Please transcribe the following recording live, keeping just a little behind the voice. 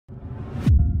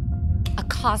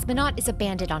cosmonaut is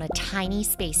abandoned on a tiny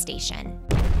space station.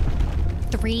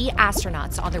 3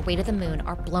 astronauts on their way to the moon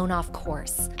are blown off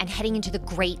course and heading into the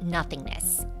great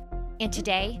nothingness. And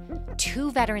today,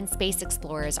 2 veteran space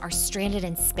explorers are stranded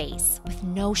in space with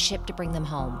no ship to bring them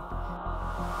home.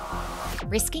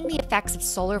 Risking the effects of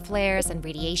solar flares and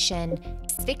radiation,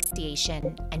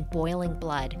 asphyxiation, and boiling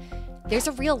blood, there's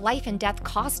a real life and death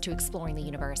cost to exploring the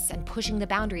universe and pushing the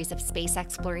boundaries of space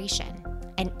exploration.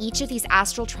 And each of these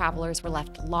astral travelers were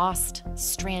left lost,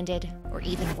 stranded, or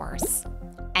even worse.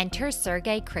 Enter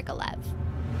Sergei Krikalev.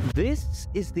 This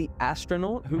is the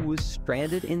astronaut who was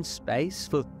stranded in space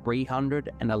for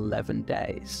 311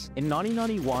 days. In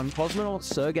 1991, cosmonaut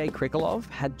Sergei Krikalev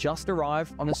had just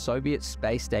arrived on a Soviet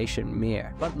space station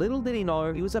Mir, but little did he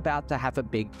know he was about to have a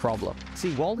big problem.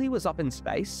 See, while he was up in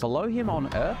space, below him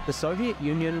on Earth, the Soviet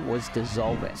Union was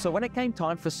dissolving. So when it came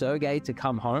time for Sergei to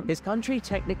come home, his country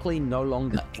technically no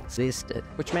longer existed,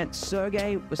 which meant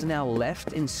Sergei was now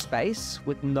left in space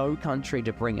with no country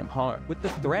to bring him home. With the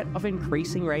threat of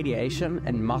increasing radiation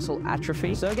and muscle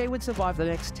atrophy, Sergei would survive the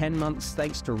next 10 months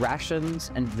thanks to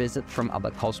rations and visits from other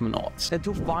cosmonauts,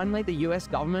 until finally the US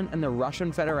government and the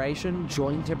Russian Federation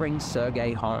joined to bring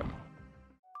Sergei home.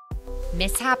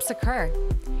 Mishaps occur,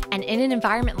 and in an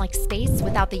environment like space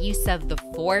without the use of the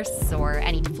Force or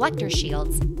any deflector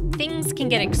shields, things can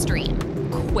get extreme,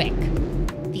 quick.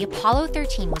 The Apollo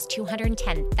 13 was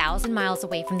 210,000 miles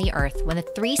away from the Earth when the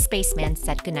 3 spacemen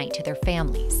said goodnight to their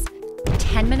families.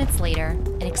 10 minutes later,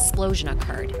 an explosion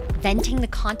occurred, venting the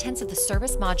contents of the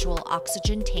service module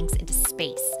oxygen tanks into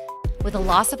space. With a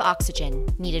loss of oxygen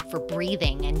needed for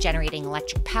breathing and generating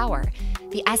electric power,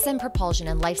 the SM propulsion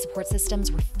and life support systems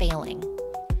were failing.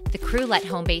 The crew let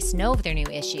home base know of their new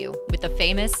issue with the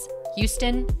famous,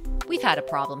 "Houston, we've had a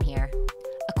problem here."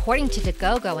 According to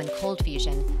deGrasse and Cold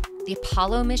Fusion, the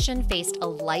Apollo mission faced a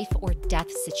life or death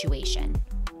situation.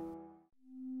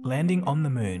 Landing on the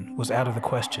moon was out of the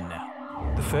question now.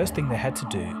 The first thing they had to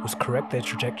do was correct their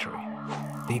trajectory.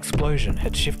 The explosion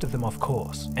had shifted them off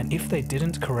course, and if they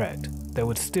didn't correct, they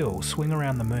would still swing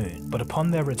around the moon, but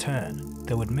upon their return,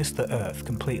 they would miss the Earth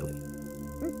completely.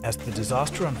 As the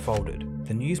disaster unfolded,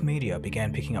 the news media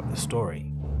began picking up the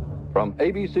story. From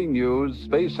ABC News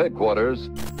Space Headquarters,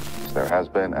 there has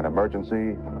been an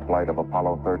emergency on the flight of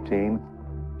Apollo 13.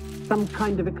 Some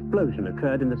kind of explosion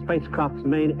occurred in the spacecraft's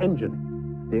main engine.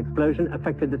 The explosion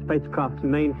affected the spacecraft's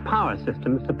main power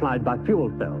system supplied by fuel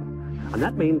cells. And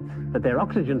that means that their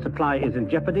oxygen supply is in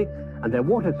jeopardy and their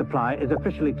water supply is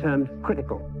officially termed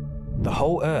critical. The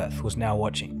whole Earth was now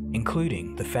watching,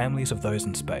 including the families of those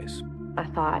in space. I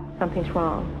thought, something's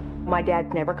wrong. My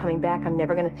dad's never coming back. I'm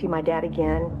never going to see my dad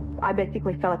again. I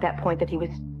basically felt at that point that he was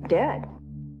dead.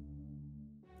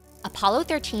 Apollo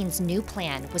 13's new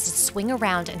plan was to swing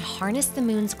around and harness the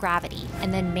moon's gravity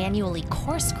and then manually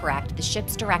course correct the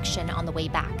ship's direction on the way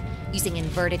back, using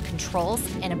inverted controls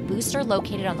and a booster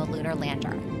located on the lunar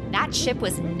lander. That ship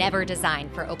was never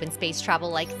designed for open space travel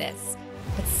like this,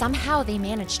 but somehow they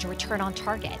managed to return on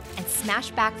target and smash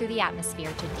back through the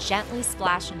atmosphere to gently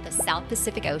splash into the South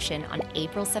Pacific Ocean on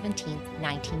April 17,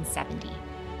 1970.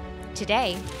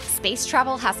 Today, space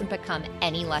travel hasn't become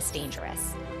any less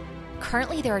dangerous.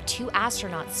 Currently, there are 2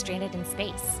 astronauts stranded in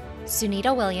space.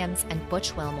 Sunita Williams and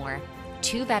Butch Wilmore,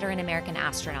 2 veteran American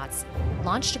astronauts,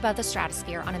 launched above the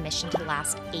stratosphere on a mission to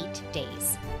last 8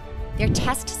 days. Their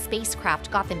test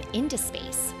spacecraft got them into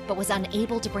space, but was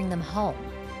unable to bring them home.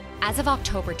 As of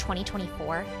October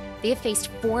 2024, they have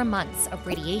faced 4 months of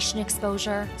radiation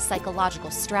exposure, psychological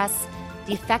stress,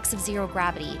 the effects of zero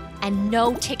gravity, and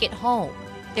no ticket home.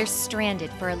 They're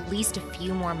stranded for at least a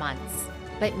few more months.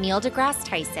 But Neil deGrasse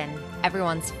Tyson,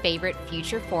 everyone's favorite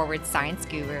future-forward science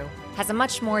guru, has a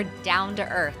much more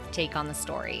down-to-earth take on the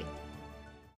story.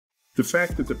 The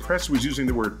fact that the press was using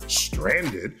the word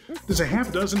stranded, there's a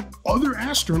half dozen other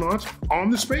astronauts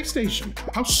on the space station.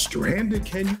 How stranded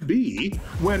can you be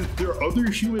when there are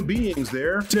other human beings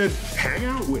there to hang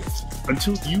out with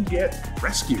until you get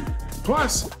rescued?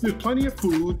 Plus, there's plenty of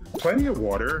food, plenty of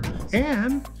water,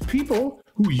 and people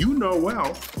who you know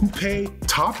well, who pay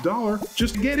top dollar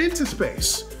just to get into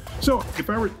space. So if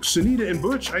I were Sunita and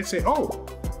Butch, I'd say, oh,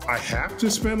 I have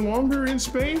to spend longer in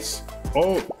space?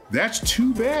 Oh, that's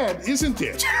too bad, isn't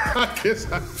it?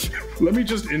 Let me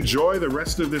just enjoy the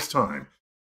rest of this time.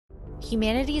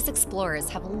 Humanity's explorers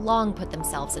have long put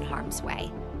themselves in harm's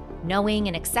way, knowing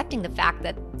and accepting the fact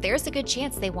that there's a good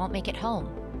chance they won't make it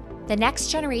home. The next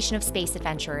generation of space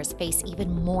adventurers face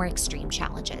even more extreme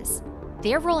challenges.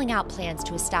 They're rolling out plans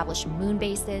to establish moon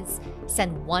bases,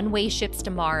 send one-way ships to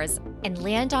Mars, and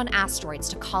land on asteroids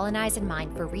to colonize and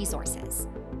mine for resources.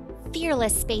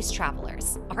 fearless space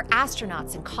travelers, our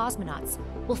astronauts and cosmonauts,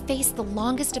 will face the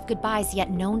longest of goodbyes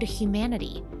yet known to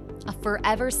humanity, a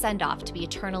forever send-off to be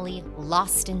eternally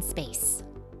lost in space.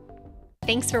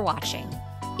 Thanks for watching.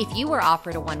 If you were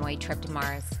offered a one-way trip to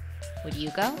Mars, would you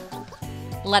go?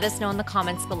 Let us know in the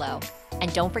comments below.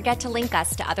 And don't forget to link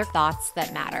us to other thoughts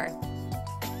that matter.